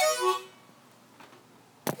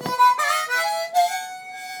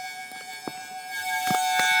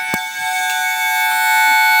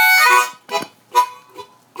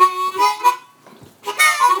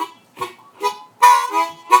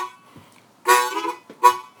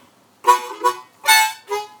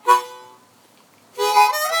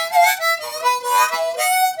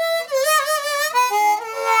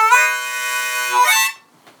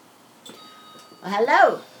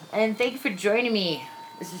and thank you for joining me.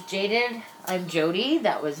 This is Jaded. I'm Jody.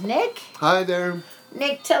 That was Nick. Hi there.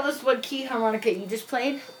 Nick, tell us what key harmonica you just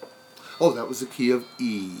played. Oh, that was the key of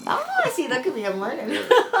E. Oh, I see. Look at me. I'm learning.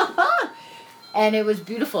 And it was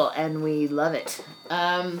beautiful, and we love it.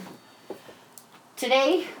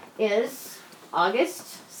 Today is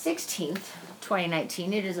August 16th,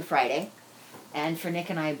 2019. It is a Friday. And for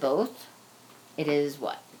Nick and I both, it is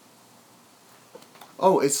what?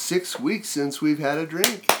 Oh, it's 6 weeks since we've had a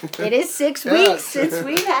drink. It is 6 weeks since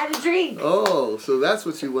we've had a drink. Oh, so that's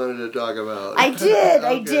what you wanted to talk about. I did.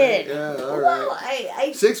 I Okay, did. Yeah, all right. Well,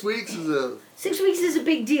 I 6 weeks is a... 6 weeks is a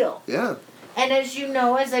big deal. Yeah. And as you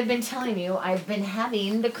know, as I've been telling you, I've been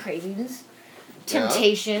having the cravings,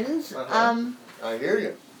 temptations. Uh-huh. I hear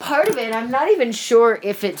you. Part of it, I'm not even sure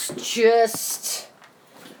if it's just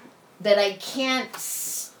that I can't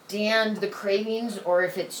stand the cravings or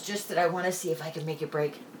if it's just that I want to see if I can make it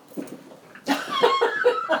break.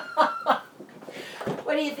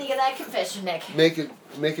 What do you think of that confession, Nick? Make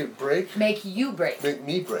it break? Make you break. Make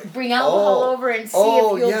me break. Bring alcohol over and see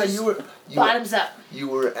if you'll yeah, just bottoms up. You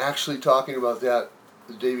were actually talking about that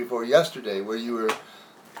the day before yesterday, where you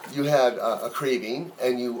had a craving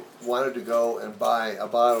and you wanted to go and buy a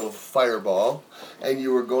bottle of Fireball, and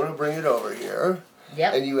you were going to bring it over here.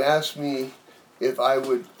 Yep. And you asked me if I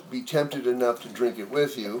would be tempted enough to drink it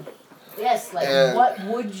with you. Yes, like And what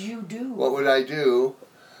would you do? What would I do?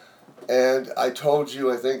 And I told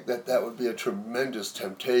you I think that would be a tremendous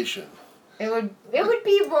temptation. It would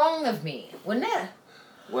be wrong of me, wouldn't it?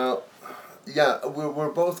 Well, yeah, we're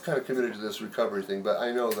both kind of committed to this recovery thing, but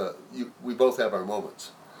I know that we both have our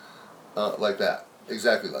moments like that,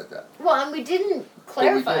 exactly like that. Well, and we didn't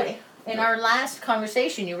clarify. In our last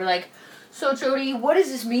conversation, you were like, so Jody, what does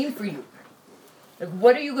this mean for you? Like,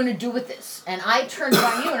 what are you going to do with this? And I turned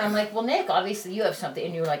on you and I'm like, well, Nick, obviously you have something.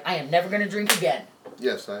 And you were like, I am never going to drink again.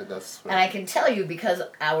 Yes, that's right. And I can tell you, because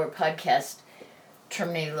our podcast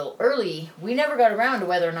terminated a little early, we never got around to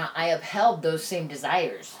whether or not I upheld those same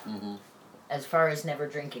desires as far as never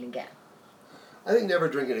drinking again. I think never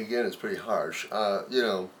drinking again is pretty harsh.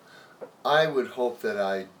 I would hope that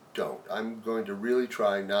I don't. I'm going to really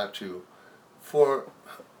try not to for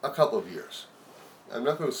a couple of years. I'm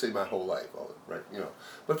not going to say my whole life, right?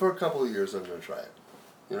 But for a couple of years, I'm going to try it.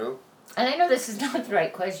 And I know this is not the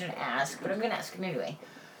right question to ask, but I'm going to ask it anyway.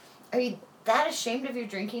 Are you that ashamed of your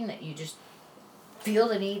drinking that you just feel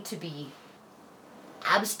the need to be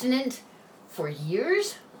abstinent for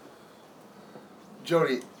years?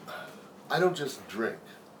 Jody, I don't just drink.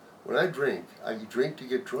 When I drink to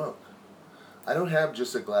get drunk. I don't have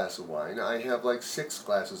just a glass of wine. I have like 6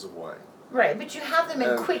 glasses of wine. Right, but you have them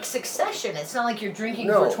in quick succession. It's not like you're drinking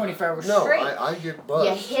for 24 hours straight. No, I get buzzed.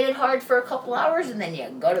 You hit it hard for a couple hours and then you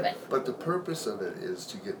go to bed. But the purpose of it is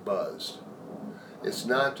to get buzzed. It's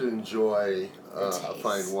not to enjoy a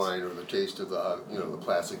fine wine or the taste of the the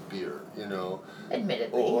classic beer,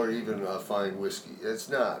 Admittedly. or even a fine whiskey. It's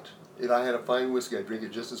not. If I had a fine whiskey, I'd drink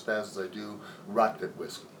it just as fast as I do Rotgut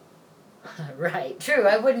whiskey. Right, true.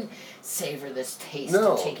 I wouldn't savor this taste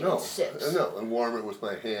and take it in sips. No, and warm it with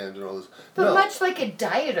my hand and all this. But much like a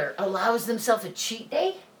dieter allows themselves a cheat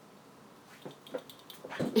day,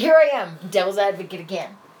 here I am, devil's advocate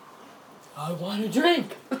again. I want to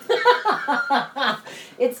drink.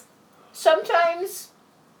 It's sometimes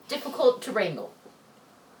difficult to wrangle.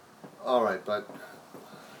 All right, but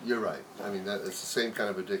you're right. I mean, it's the same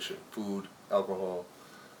kind of addiction: food, alcohol.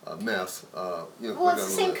 Meth. Well, it's the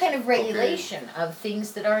same kind of regulation of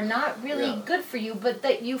things that are not really good for you, but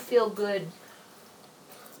that you feel good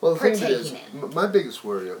partaking in. My biggest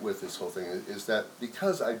worry with this whole thing is that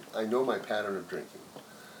because I know my pattern of drinking,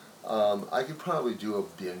 I could probably do a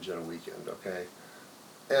binge on a weekend, okay?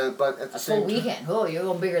 But at the same time... A full weekend? Oh, you're a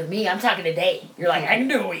little bigger than me. I'm talking a day. You're like, I can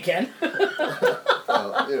do a weekend.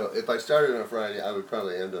 If I started on a Friday, I would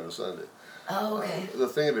probably end on a Sunday. Oh, okay. The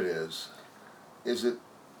thing of it is it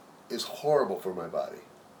is horrible for my body.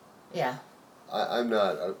 Yeah. I'm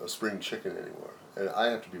not a spring chicken anymore, and I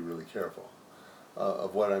have to be really careful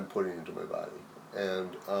of what I'm putting into my body,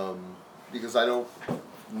 and because I don't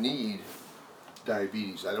need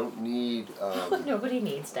diabetes, I don't need. Nobody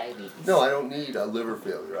needs diabetes. No, I don't need a liver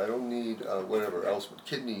failure. I don't need whatever else,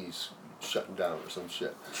 kidneys shutting down or some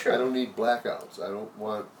shit. True. I don't need blackouts. I don't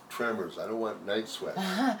want tremors. I don't want night sweats.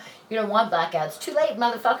 You don't want blackouts. Too late,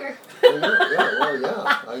 motherfucker.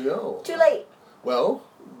 Yeah, I know. Too late. Well,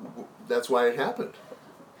 that's why it happened.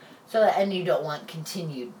 So, and you don't want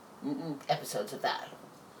continued episodes of that.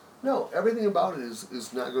 No, everything about it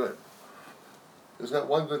is not good. There's not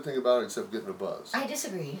one good thing about it except getting a buzz. I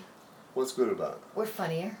disagree. What's good about it? We're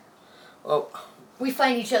funnier. Oh. We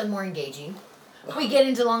find each other more engaging. We get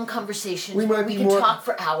into long conversations. We might we be can more- talk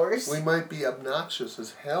for hours. We might be obnoxious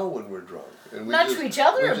as hell when we're drunk. And we Not to each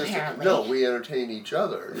other, we apparently. No, we entertain each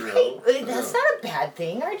other. You Right? know? That's Yeah. not a bad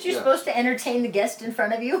thing. Aren't you Yeah. supposed to entertain the guest in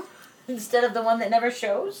front of you instead of the one that never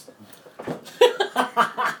shows?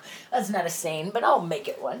 That's not a saying, but I'll make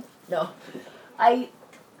it one. No.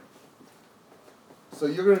 So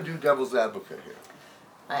you're going to do devil's advocate here.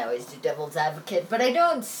 I always do devil's advocate, but I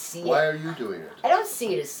don't see Why it. are you doing it? I don't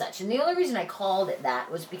see it as such. And the only reason I called it that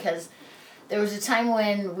was because there was a time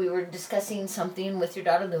when we were discussing something with your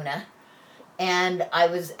daughter Luna, and I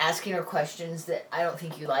was asking her questions that I don't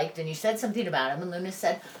think you liked, and you said something about them, and Luna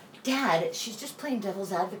said, Dad, she's just playing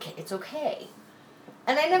devil's advocate. It's okay.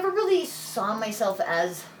 And I never really saw myself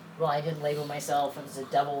as, well, I didn't label myself as a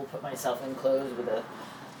devil, put myself in clothes with a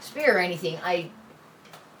spear or anything.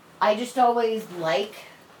 I just always like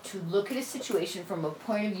to look at a situation from a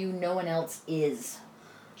point of view no one else is,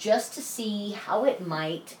 just to see how it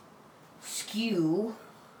might skew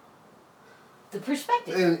the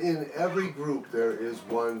perspective. In every group, there is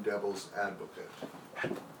one devil's advocate.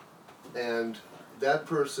 And that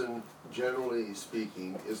person, generally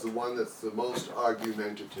speaking, is the one that's the most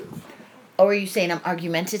argumentative. Or are you saying I'm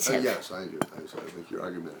argumentative? Yes, I do. I think you're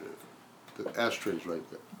argumentative. The ashtray's right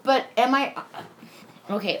there. But am I...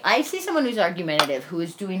 Okay, I see someone who's argumentative who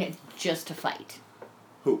is doing it just to fight.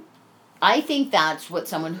 Who? I think that's what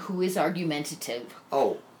someone who is argumentative.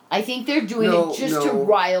 Oh. I think they're doing it just to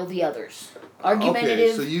rile the others.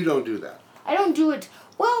 Argumentative. Okay, so you don't do that. I don't do it.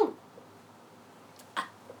 Well,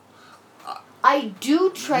 I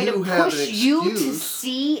do try to push you to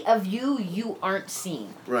see a view you aren't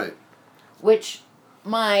seeing. Right. Which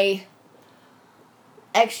my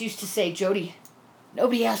ex used to say, Jody,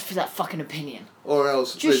 nobody asked for that fucking opinion. Or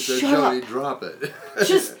else Just they said, shut Jody, up. drop it.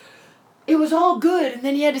 Just, it was all good, and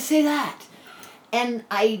then you had to say that. And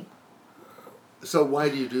So why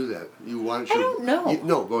do you do that? You want your... I don't know.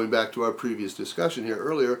 No, going back to our previous discussion here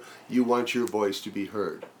earlier, you want your voice to be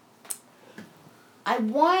heard. I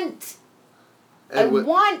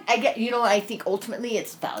think ultimately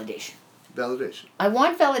it's validation. Validation. I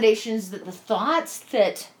want validations that the thoughts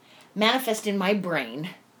that manifest in my brain,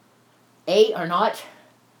 A, are not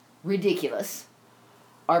ridiculous,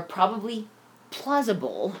 are probably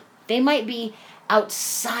plausible. They might be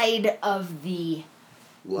outside of the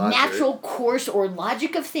natural course or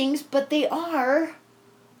logic of things, but they are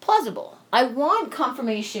plausible. I want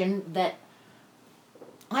confirmation that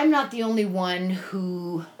I'm not the only one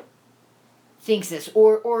who thinks this,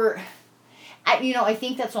 or I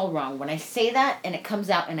think that's all wrong. When I say that and it comes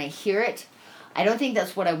out and I hear it, I don't think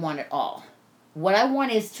that's what I want at all. What I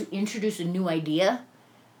want is to introduce a new idea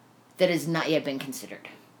that has not yet been considered.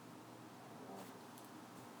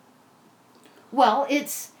 Well,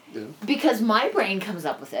 it's because my brain comes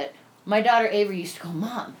up with it. My daughter Avery used to go,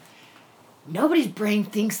 Mom, nobody's brain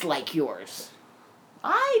thinks like yours.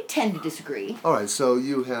 I tend to disagree. All right, so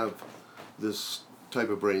you have this type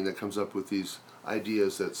of brain that comes up with these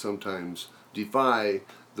ideas that sometimes defy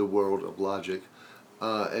the world of logic,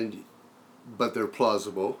 but they're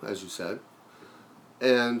plausible, as you said.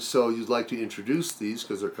 And so you'd like to introduce these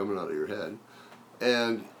because they're coming out of your head,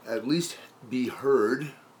 and at least be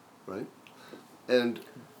heard, right? And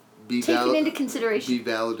be taken into consideration. Be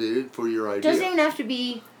validated for your idea. Doesn't even have to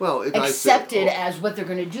be if accepted as what they're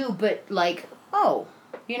going to do, but like,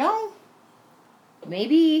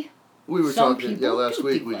 maybe. We were some talking. people Last do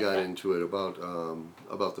week think we like got that. into it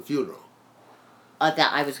about the funeral.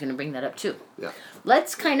 That I was going to bring that up too. Yeah.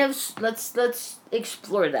 Let's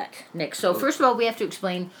explore that, Nick. So first of all, we have to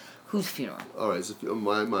explain whose funeral. All right. So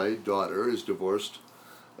my daughter is divorced,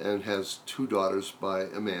 and has two daughters by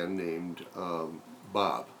a man named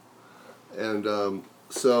Bob, and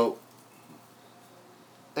so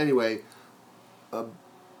anyway,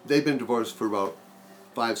 they've been divorced for about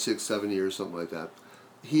 5, 6, 7 years, something like that.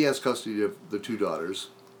 He has custody of the two daughters.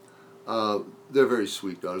 They're very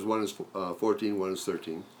sweet daughters. One is 14, one is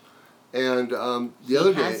 13. And the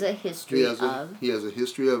other day... He has a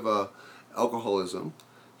history of alcoholism.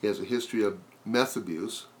 He has a history of meth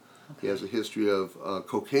abuse. Okay. He has a history of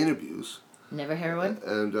cocaine abuse. Never heroin?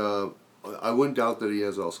 And I wouldn't doubt that he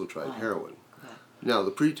has also tried heroin. Okay. Now,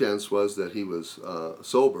 the pretense was that he was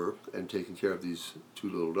sober and taking care of these two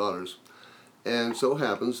little daughters. And so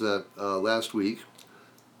happens that last week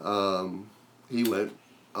he went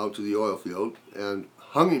out to the oil field and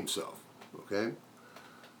hung himself, okay?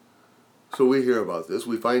 So we hear about this.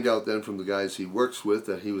 We find out then from the guys he works with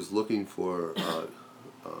that he was looking for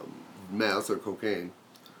meth or cocaine.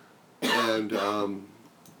 And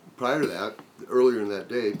prior to that, earlier in that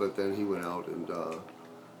day, but then he went out and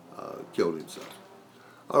killed himself.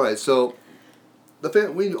 All right, so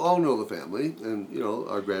we all know the family, and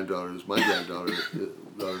our granddaughters, my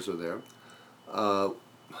daughters are there.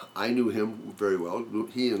 I knew him very well.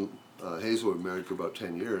 He and Hazel were married for about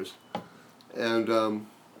 10 years, and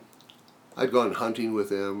I'd gone hunting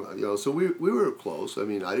with him. So we were close. I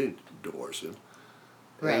mean, I didn't divorce him,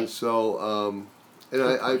 Right. and so and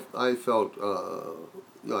I felt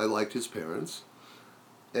I liked his parents,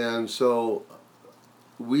 and so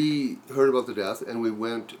we heard about the death, and we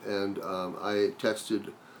went, and I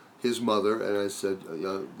texted his mother, and I said,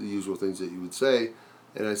 the usual things that you would say,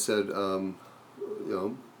 and I said,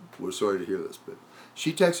 we're sorry to hear this, but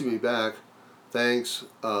she texted me back, thanks,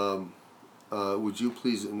 would you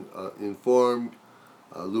please inform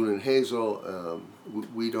Luna and Hazel,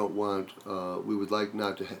 we don't want, we would like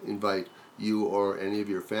not to invite you or any of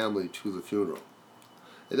your family to the funeral.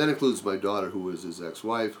 And that includes my daughter, who is his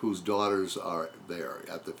ex-wife, whose daughters are there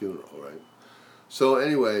at the funeral, right? So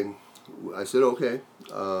anyway, I said, okay,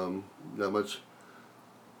 not much.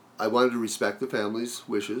 I wanted to respect the family's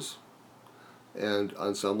wishes. And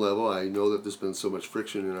on some level, I know that there's been so much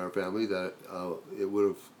friction in our family that it would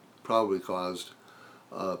have probably caused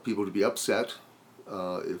people to be upset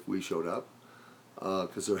if we showed up.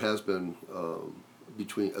 Because there has been...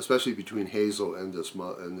 especially between Hazel and his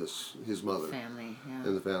mother, family, yeah.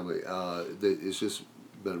 and the family, it's just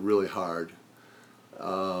been really hard.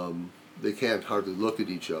 They can't hardly look at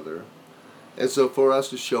each other, and so for us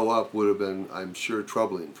to show up would have been, I'm sure,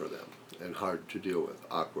 troubling for them and hard to deal with,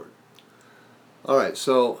 awkward. All right,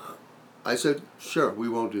 so I said, sure, we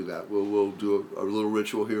won't do that. We'll do a little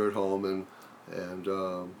ritual here at home and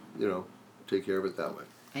take care of it that way.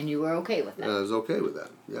 And you were okay with that? I was okay with that,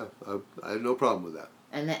 yeah. I had no problem with that.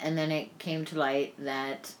 And then it came to light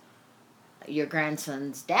that your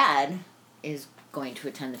grandson's dad is going to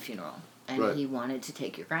attend the funeral. And right. He wanted to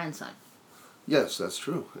take your grandson. Yes, that's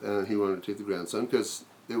true. And he wanted to take the grandson because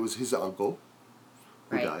it was his uncle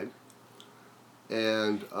who right. died.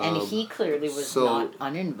 And he clearly was not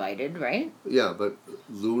uninvited, right? Yeah, but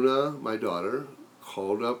Luna, my daughter,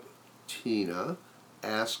 called up Tina,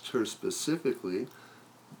 asked her specifically,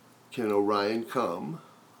 can Orion come?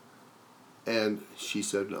 And she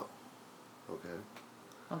said no.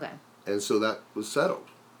 Okay. And so that was settled.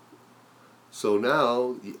 So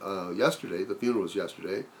now, yesterday, the funeral was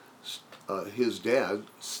yesterday, his dad,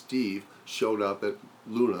 Steve, showed up at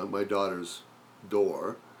Luna, my daughter's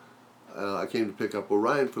door. I came to pick up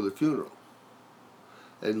Orion for the funeral.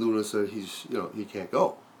 And Luna said he can't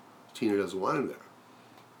go. Tina doesn't want him there.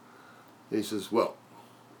 And he says, well,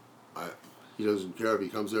 he doesn't care if he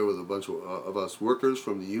comes there with a bunch of us workers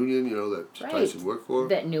from the union, that right. Tyson worked for.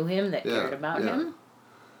 That knew him, that cared about him.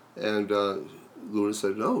 And Luna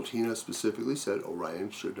said, no, Tina specifically said Orion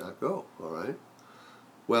should not go, all right?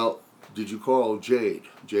 Well, did you call Jade?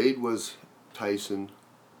 Jade was Tyson,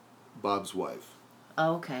 Bob's wife.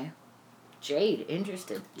 Oh, okay. Jade,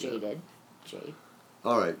 interested. Jade.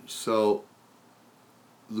 All right, so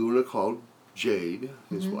Luna called Jade,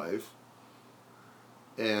 his wife,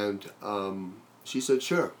 and she said,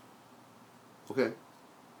 sure. Okay.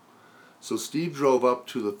 So Steve drove up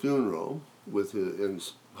to the funeral and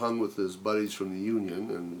hung with his buddies from the union,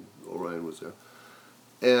 and Orion was there.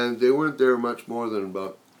 And they weren't there much more than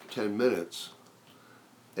about 10 minutes.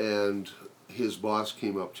 And his boss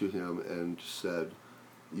came up to him and said,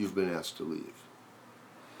 you've been asked to leave.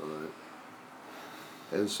 All right.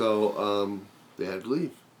 And so they had to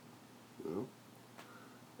leave.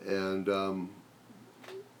 And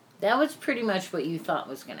that was pretty much what you thought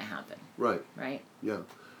was going to happen. Right. Right? Yeah.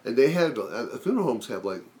 And they had, funeral homes have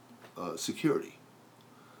security.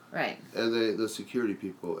 Right. And the security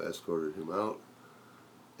people escorted him out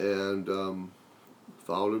and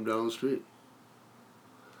followed him down the street.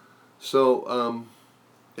 So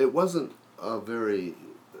it wasn't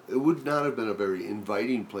it would not have been a very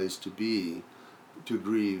inviting place to be to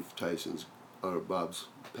grieve Tyson's or Bob's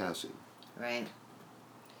passing. Right.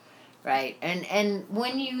 Right. And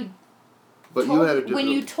when you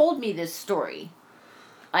you told me this story,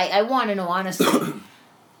 I want to know honestly,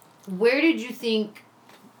 where did you think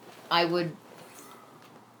I would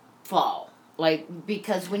fall?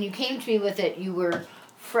 Because when you came to me with it, you were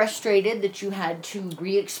frustrated that you had to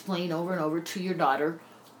re-explain over and over to your daughter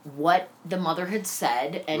what the mother had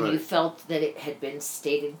said, and right. you felt that it had been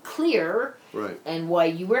stated clear, right. and why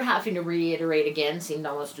you were having to reiterate again seemed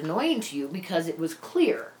almost annoying to you because it was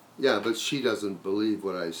clear. Yeah, but she doesn't believe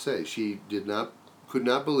what I say. She could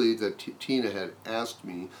not believe that Tina had asked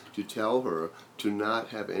me to tell her to not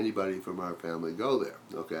have anybody from our family go there,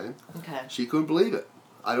 okay? Okay. She couldn't believe it.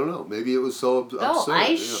 I don't know. Maybe it was so absurd. No, I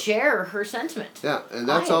you know. share her sentiment. Yeah, and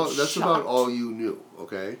that's I am all. That's about shocked. all you knew.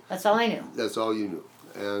 Okay. That's all I knew. That's all you knew.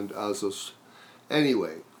 And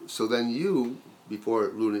anyway, so then you,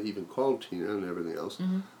 before Luna even called Tina and everything else,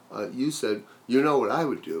 you said, you know what I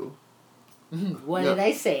would do. What did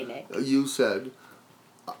I say, Nick? You said,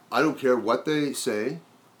 I don't care what they say,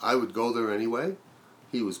 I would go there anyway.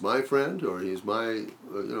 He was my friend, or he's my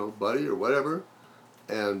buddy, or whatever,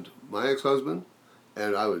 and my ex-husband,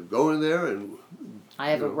 and I would go in there and. I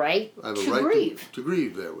have a right to grieve. To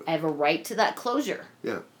grieve there with. I have a right to that closure.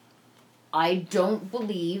 Yeah. I don't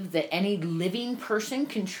believe that any living person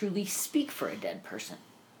can truly speak for a dead person.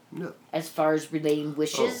 No. As far as relating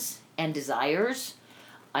wishes and desires,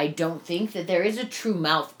 I don't think that there is a true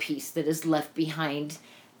mouthpiece that is left behind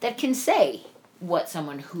that can say what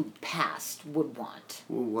someone who passed would want.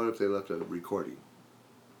 Well, what if they left a recording?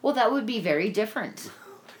 Well, that would be very different.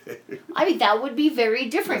 I mean, that would be very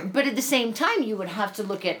different. Yeah. But at the same time, you would have to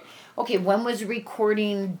look at, okay, when was the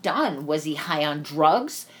recording done? Was he high on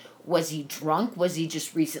drugs? Was he drunk? Was he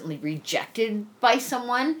just recently rejected by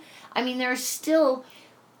someone? I mean, there's still,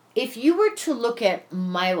 if you were to look at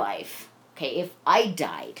my life, okay, if I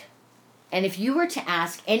died, and if you were to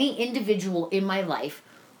ask any individual in my life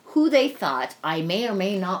who they thought I may or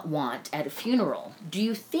may not want at a funeral, do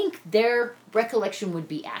you think their recollection would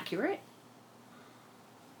be accurate?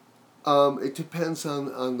 It depends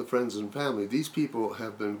on the friends and family. These people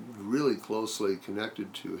have been really closely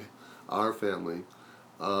connected to our family.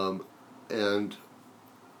 And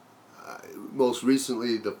most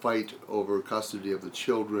recently, the fight over custody of the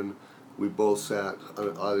children. We both sat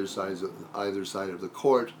on either side of the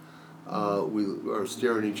court. We are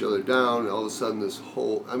staring each other down. And all of a sudden,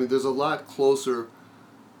 there's a lot closer,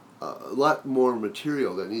 a lot more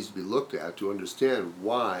material that needs to be looked at to understand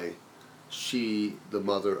why she, the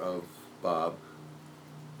mother of Bob,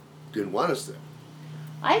 didn't want us there.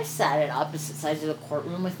 I've sat at opposite sides of the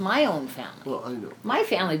courtroom with my own family. Well, I know. My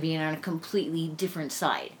family being on a completely different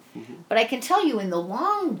side. Mm-hmm. But I can tell you, in the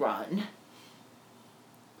long run,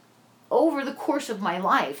 over the course of my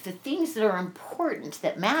life, the things that are important,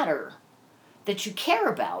 that matter, that you care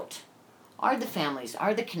about, are the families,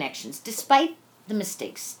 are the connections, despite the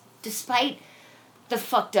mistakes, despite the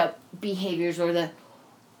fucked up behaviors or the...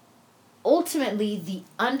 Ultimately, the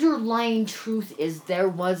underlying truth is there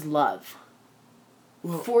was love.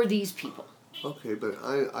 Well, for these people. Okay, but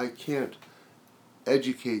I can't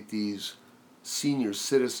educate these senior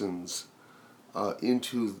citizens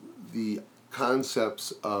into the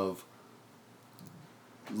concepts of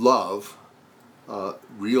love,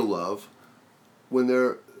 real love, when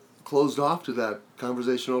they're closed off to that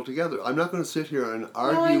conversation altogether. I'm not going to sit here and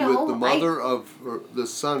argue with the mother of the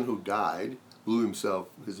son who died, blew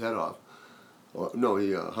his head off.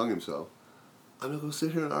 He hung himself. I'm not going to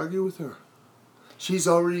sit here and argue with her. She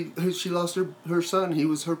lost her son. He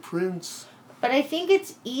was her prince. But I think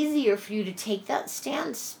it's easier for you to take that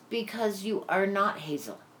stance because you are not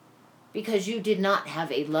Hazel. Because you did not have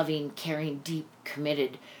a loving, caring, deep,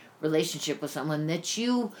 committed relationship with someone that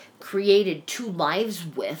you created two lives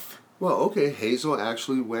with. Well, okay, Hazel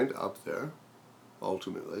actually went up there,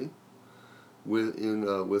 ultimately,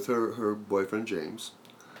 with her boyfriend James,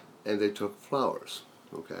 and they took flowers,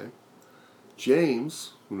 okay?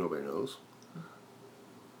 James, who nobody knows,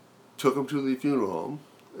 took him to the funeral home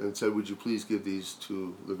and said, would you please give these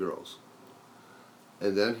to the girls?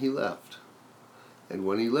 And then he left. And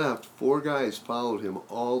when he left, 4 guys followed him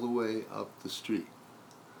all the way up the street.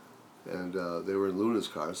 And they were in Luna's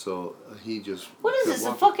car, so he just... What is this,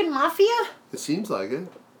 a fucking mafia? It seems like it.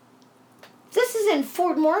 This is in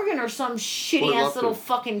Fort Morgan or some shitty-ass little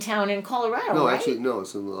fucking town in Colorado, no, right? Actually, no,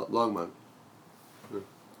 it's in Longmont. Yeah.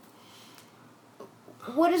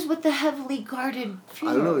 What is with the heavily guarded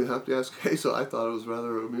funeral? I don't know, you have to ask Hazel. I thought it was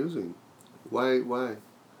rather amusing. Why?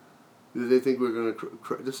 Did they think we were going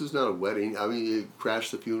to... This is not a wedding. I mean, you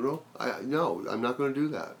crash the funeral? No, I'm not going to do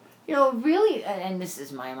that. You know, really, and this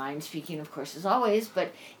is my mind speaking, of course, as always,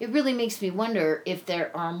 but it really makes me wonder if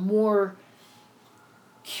there are more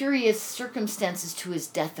curious circumstances to his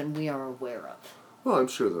death than we are aware of. Well, I'm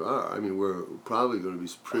sure there are. I mean, we're probably going to be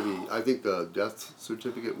privy... I think the death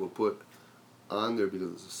certificate will put on there,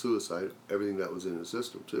 because it's a suicide, everything that was in his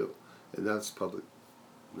system, too. And that's public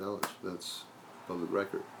knowledge. That's public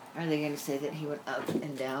record. Are they going to say that he went up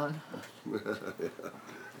and down? Yeah.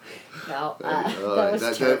 No, that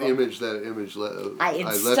was terrible. That image. I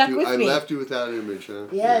left you with that image, huh?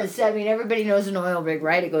 Yes, yeah. I mean, everybody knows an oil rig,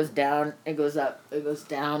 right? It goes down, it goes up, it goes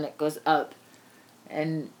down, it goes up.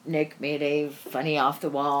 And Nick made a funny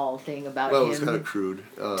off-the-wall thing about him. Well, it was kind of crude.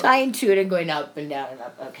 Tying to it and going up and down and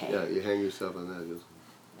up, okay. Yeah, you hang yourself on that.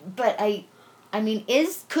 But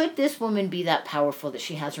could this woman be that powerful that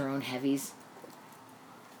she has her own heavies?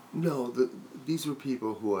 No, these were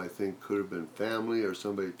people who I think could have been family or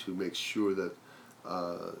somebody to make sure that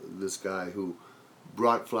this guy who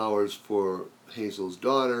brought flowers for Hazel's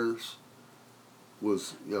daughters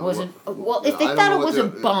was, wasn't well. If they thought it was a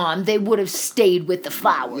bomb, they would have stayed with the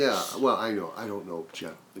flowers. Yeah, well, I know. I don't know,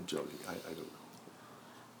 Jeff and Jody. I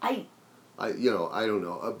don't know. I don't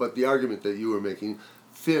know. But the argument that you were making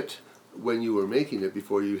fit when you were making it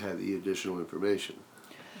before you had the additional information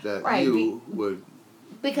that you would.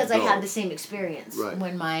 Because I had the same experience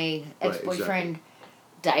when my ex-boyfriend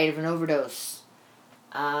died of an overdose.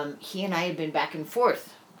 He and I had been back and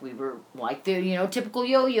forth. We were like the, typical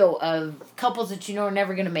yo-yo of couples that are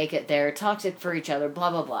never going to make it. They're toxic for each other, blah,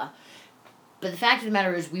 blah, blah. But the fact of the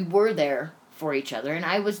matter is we were there for each other, and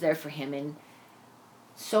I was there for him in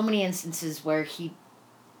so many instances where he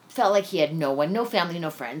felt like he had no one, no family, no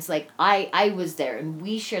friends. Like, I was there, and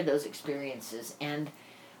we shared those experiences. And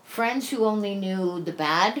friends who only knew the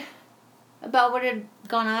bad about what had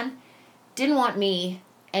gone on didn't want me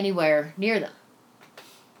anywhere near them.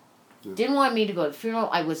 Yeah. Didn't want me to go to the funeral.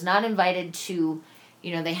 I was not invited to,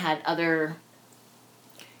 they had other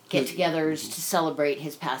get-togethers to celebrate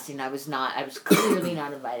his passing. I was clearly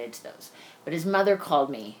not invited to those. But his mother called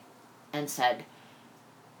me and said,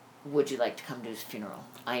 would you like to come to his funeral?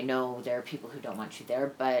 I know there are people who don't want you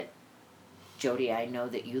there, but Jody, I know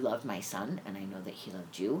that you love my son, and I know that he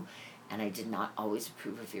loved you, and I did not always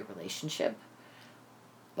approve of your relationship,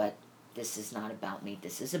 but this is not about me.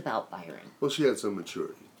 This is about Byron. Well, she had some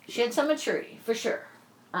maturity. She had some maturity, for sure,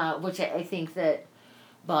 which I think that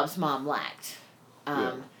Bob's mom lacked.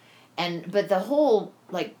 But the whole,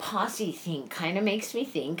 posse thing kind of makes me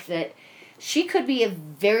think that she could be a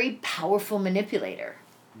very powerful manipulator.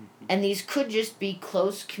 Mm-hmm. And these could just be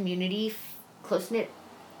close community, close-knit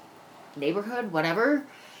neighborhood, whatever,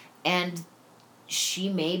 and she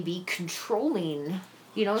may be controlling,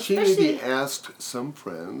 especially... She maybe asked some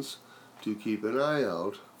friends to keep an eye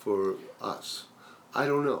out for us. I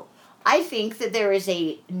don't know. I think that there is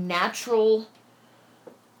a natural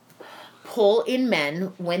pull in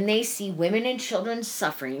men when they see women and children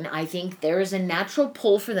suffering. I think there is a natural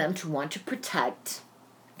pull for them to want to protect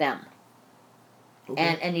them.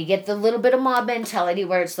 Okay. And you get the little bit of mob mentality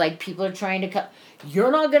where it's like people are trying to cut.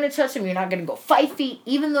 You're not going to touch them. You're not going to go 5 feet,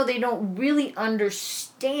 even though they don't really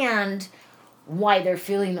understand why they're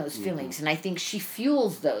feeling those feelings. And I think she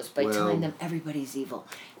fuels those by telling them everybody's evil.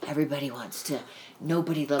 Everybody wants to.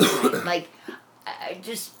 Nobody loves me.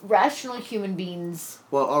 Just rational human beings.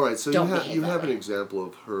 Well, all right. So you have an example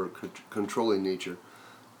of her controlling nature.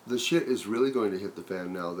 The shit is really going to hit the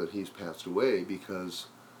fan now that he's passed away because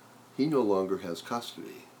he no longer has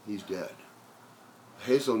custody. He's dead.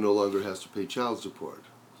 Hazel no longer has to pay child support.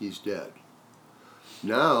 He's dead.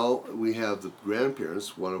 Now we have the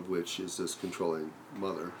grandparents, one of which is this controlling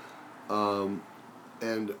mother,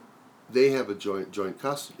 and they have a joint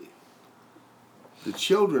custody. The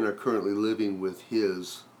children are currently living with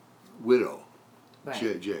his widow,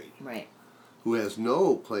 Jade, who has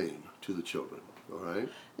no claim to the children. All right.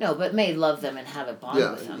 No, but may love them and have a bond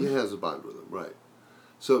with them. Yeah, he has a bond with them, right.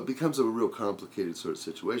 So it becomes a real complicated sort of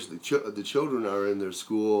situation. The children are in their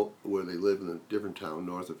school where they live in a different town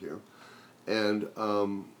north of here, and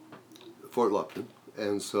Fort Lupton.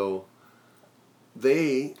 And so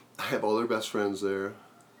they have all their best friends there.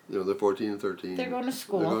 They're 14 and 13. They're going to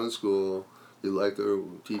school. They're going to school. They like their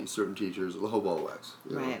certain teachers, the whole ball of wax.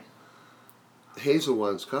 Right. Hazel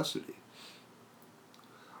wants custody.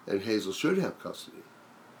 And Hazel should have custody.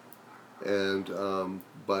 And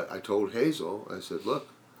but I told Hazel, I said, look,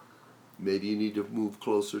 maybe you need to move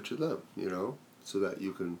closer to them, so that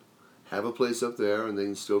you can have a place up there and they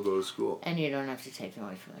can still go to school. And you don't have to take them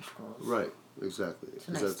away from their schools. Right, exactly. It's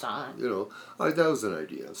a nice thought. All right, that was an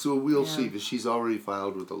idea. So we'll see. Because she's already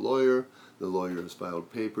filed with a lawyer. The lawyer has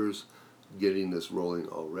filed papers, getting this rolling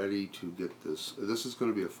already to get this. This is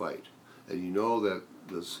going to be a fight. And that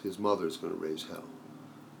his mother is going to raise hell.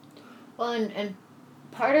 Well, and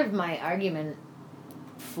part of my argument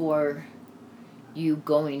for you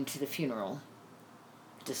going to the funeral,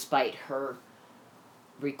 despite her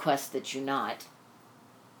request that you not,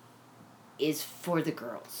 is for the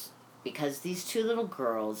girls. Because these 2 little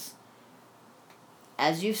girls,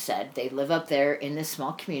 as you've said, they live up there in this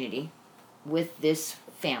small community with this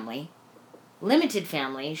family, limited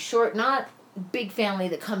family, short, not big family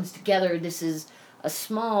that comes together. This is a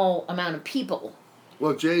small amount of people.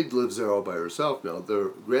 Well, Jade lives there all by herself now. Their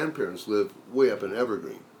grandparents live way up in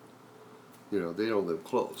Evergreen. You know, they don't live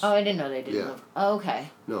close. Oh, I didn't know they didn't Yeah. live. Oh, okay.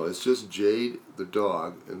 No, it's just Jade, the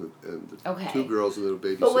dog, and the Okay. 2 girls and little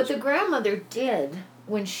baby But what sister. the grandmother did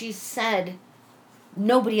when she said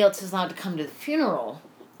nobody else is allowed to come to the funeral,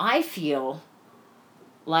 I feel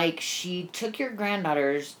like she took your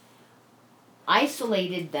granddaughters,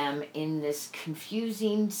 isolated them in this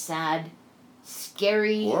confusing, sad,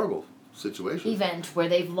 scary Horrible situation. event where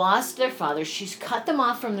they've lost their father. She's cut them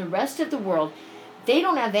off from the rest of the world. They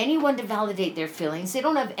don't have anyone to validate their feelings. They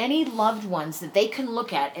don't have any loved ones that they can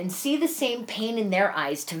look at and see the same pain in their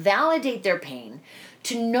eyes to validate their pain,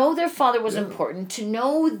 to know their father was important, to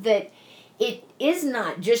know that it is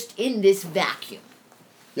not just in this vacuum.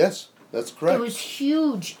 Yes, that's correct. It was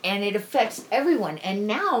huge and it affects everyone. And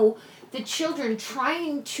now the children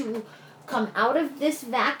trying to come out of this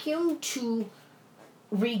vacuum to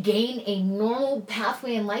regain a normal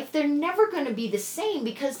pathway in life, they're never going to be the same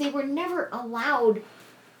because they were never allowed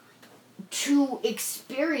to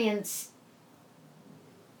experience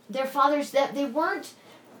their fathers, that they weren't.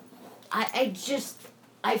 I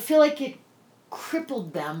feel like it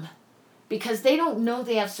crippled them because they don't know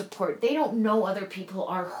they have support. They don't know other people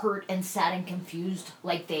are hurt and sad and confused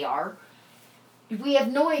like they are. We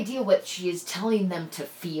have no idea what she is telling them to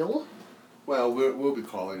feel. Well, we'll be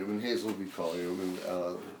calling them, and Hazel will be calling them,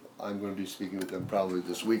 and I'm going to be speaking with them probably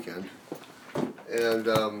this weekend. And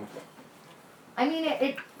I mean,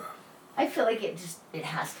 I feel like it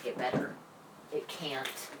has to get better. It can't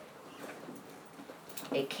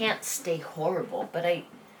stay horrible. But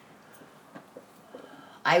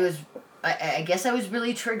I guess I was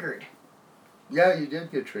really triggered. yeah, you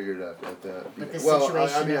did get triggered at that. With the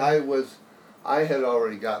situation. I had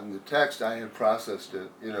already gotten the text. I had processed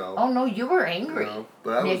it. You know. Oh no, you were angry. You know,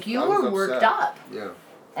 but Nick, you I were was worked upset. up. Yeah.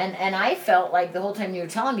 And I felt like the whole time you were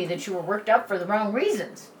telling me that you were worked up for the wrong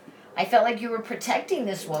reasons. I felt like you were protecting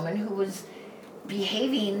this woman who was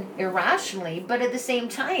behaving irrationally, but at the same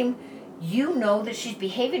time, you know that she's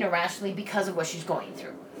behaving irrationally because of what she's going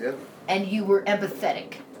through. Yeah. And you were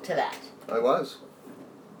empathetic to that. I was.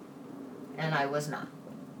 And I was not.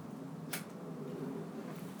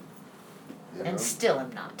 You And know? still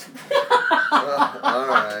am not. All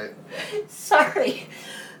right. Sorry.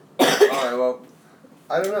 All right. Well,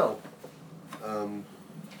 I don't know.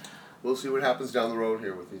 We'll see what happens down the road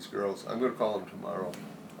here with these girls. I'm going to call them tomorrow,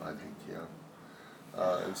 I think, yeah,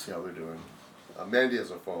 and see how they're doing. Mandy has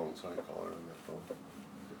a phone, so I can call her on that phone.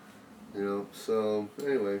 You know, so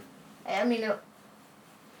anyway. I mean,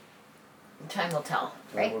 time will tell,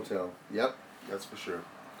 right? Time will tell. Yep, that's for sure.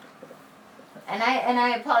 And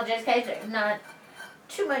I apologize, guys. Not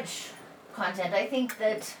too much content. I think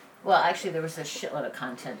that, well, actually, there was a shitload of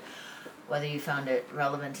content. Whether you found it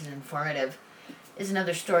relevant and informative is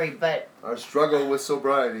another story. But Our struggle with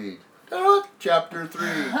sobriety. Chapter 3.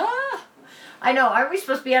 I know. Aren't we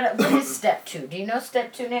supposed to be on it? What is step 2? Do you know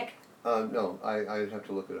step 2, Nick? No, I'd have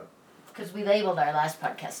to look it up. Because we labeled our last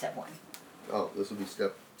podcast step 1. Oh, this will be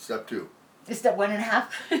step 2. Is step 1.5?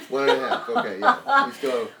 1.5. Okay, yeah. We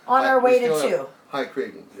still have, On our way to still 2. have high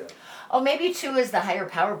cravings, yeah. Oh, maybe 2 is the higher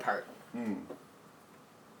power part.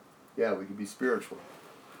 Yeah, we can be spiritual.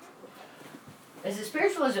 Is it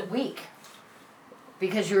spiritual or is it weak?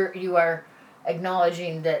 Because you are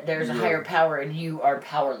acknowledging that there's a higher power and you are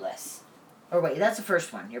powerless. Or wait, that's the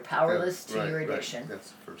first one. You're powerless to your addiction. Right. That's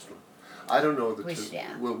the first one. I don't know the Which, two.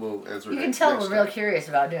 yeah. We'll answer. You can tell we're real curious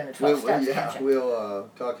about doing the 12 steps, Yeah, can't you? we'll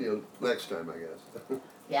talk to you next time, I guess.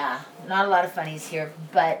 Yeah, not a lot of funnies here,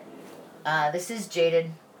 but this is Jaded.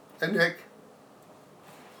 And Nick.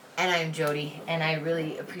 And I'm Jody, and I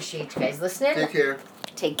really appreciate you guys listening. Take care.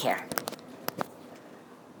 Take care.